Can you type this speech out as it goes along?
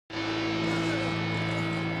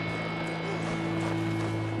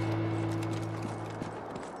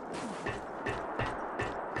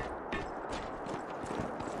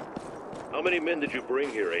How many men did you bring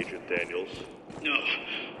here, Agent Daniels? No,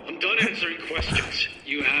 I'm done answering questions.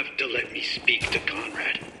 You have to let me speak to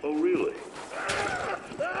Conrad. Oh, really?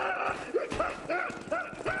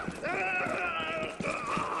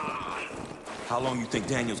 How long you think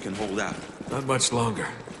Daniels can hold out? Not much longer.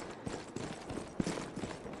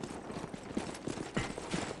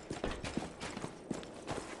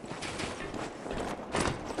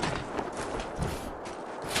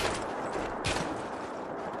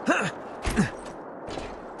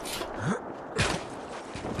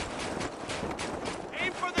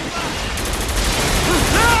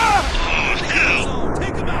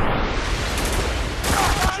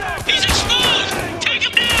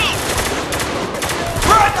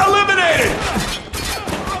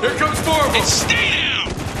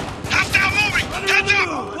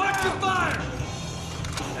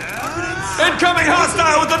 Incoming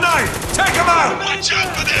hostile with the knife! Take him out! Watch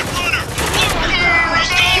out for that runner! He's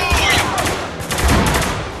going for you!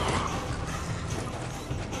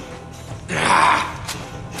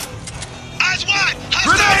 Eyes wide! Hostile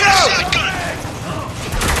with a shotgun!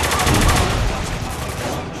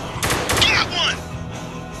 Got one!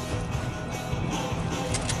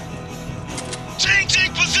 Changing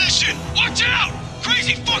position! Watch out!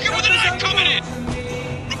 Crazy fucker with a knife coming in!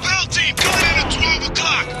 Repel team coming in at 12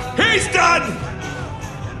 o'clock! He's done!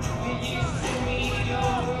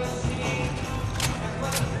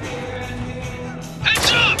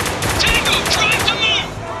 Heads up! Tango trying to move!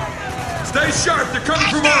 Stay sharp, they're coming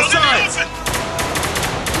from all sides!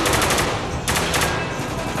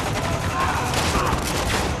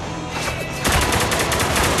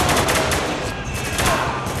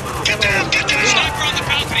 Get down! Get down! Sniper on the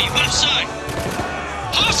balcony, left side!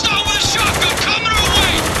 Hostile with a shotgun coming our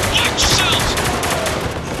way! Watch yourselves!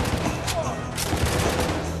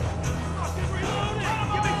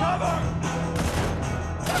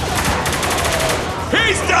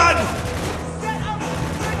 He's done!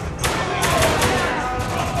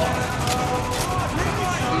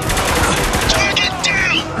 Target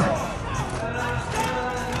down!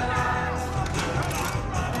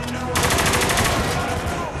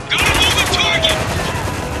 Gotta move a target!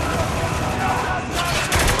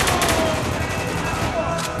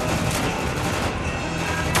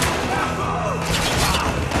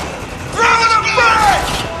 Throwing him back!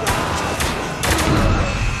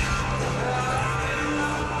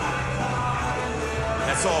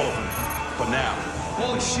 That's all of them. For now.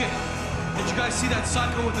 Holy shit! Did you guys see that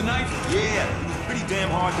psycho with the knife? Yeah, he was pretty damn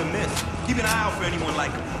hard to miss. Keep an eye out for anyone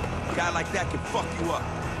like him. A guy like that can fuck you up.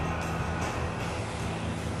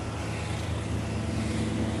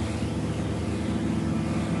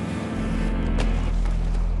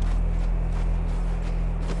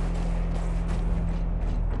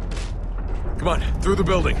 Come on, through the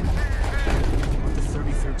building. Aren't the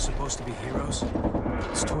 33rd supposed to be heroes?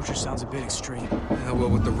 This torture sounds a bit extreme. Yeah, well,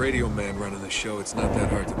 with the radio man running the show, it's not that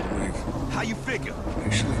hard to believe. How you figure? I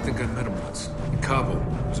actually think I met him once. In Kabul.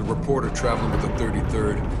 He was a reporter traveling with the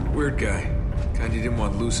 33rd. Weird guy. Kind you didn't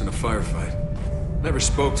want loose in a firefight. Never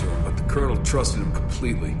spoke to him, but the colonel trusted him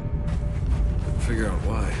completely. Couldn't figure out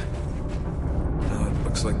why. Now it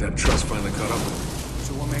looks like that trust finally caught up with him.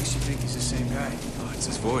 So what makes you think he's the same guy? Oh, it's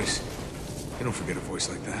his voice. You don't forget a voice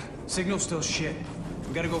like that. Signal's still shit.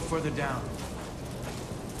 We gotta go further down.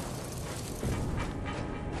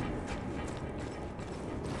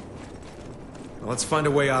 Now let's find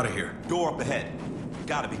a way out of here. Door up ahead.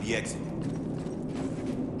 Gotta be the exit.